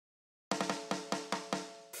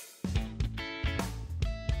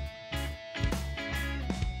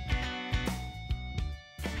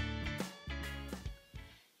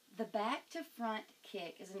to front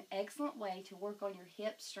kick is an excellent way to work on your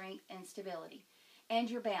hip strength and stability and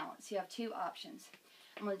your balance. You have two options.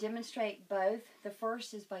 I'm going to demonstrate both. The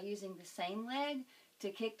first is by using the same leg to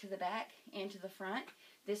kick to the back and to the front.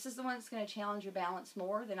 This is the one that's going to challenge your balance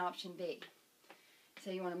more than option B.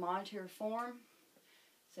 So you want to monitor your form.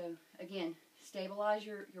 So again, stabilize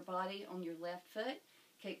your body on your left foot,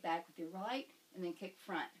 kick back with your right, and then kick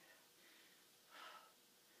front.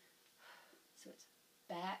 So it's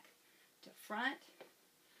back to front,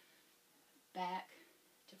 back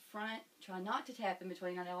to front. Try not to tap in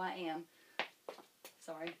between. I know I am.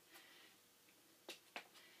 Sorry.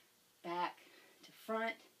 Back to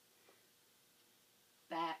front,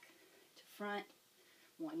 back to front.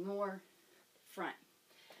 One more, front.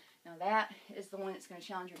 Now that is the one that's going to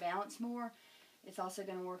challenge your balance more. It's also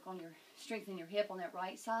going to work on your strengthen your hip on that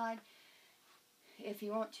right side. If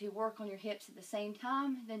you want to work on your hips at the same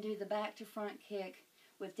time, then do the back to front kick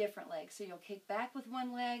with different legs. So you'll kick back with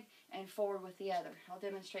one leg and forward with the other. I'll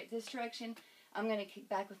demonstrate this direction. I'm going to kick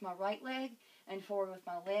back with my right leg and forward with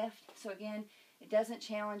my left. So again, it doesn't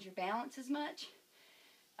challenge your balance as much,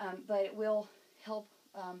 but it will help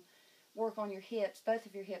work on your hips, both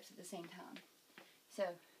of your hips at the same time. So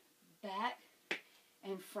back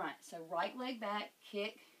and front. So right leg back,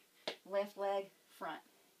 kick, left leg front.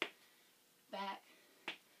 Back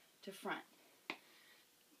to front.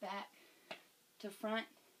 Back to front.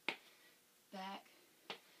 Back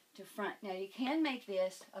to front. Now you can make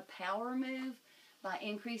this a power move by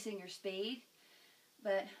increasing your speed,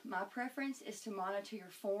 but my preference is to monitor your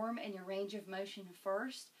form and your range of motion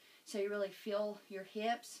first, so you really feel your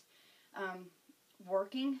hips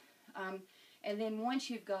working, and then once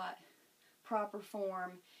you've got proper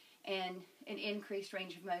form and an increased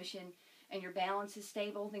range of motion and your balance is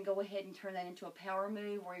stable, then go ahead and turn that into a power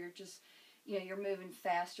move where you're just, you're moving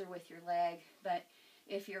faster with your leg. But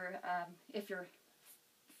if your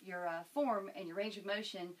form and your range of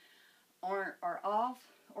motion are off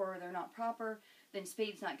or they're not proper, then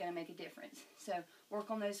speed's not going to make a difference. So work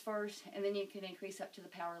on those first, and then you can increase up to the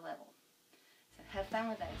power level. So have fun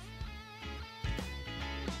with those.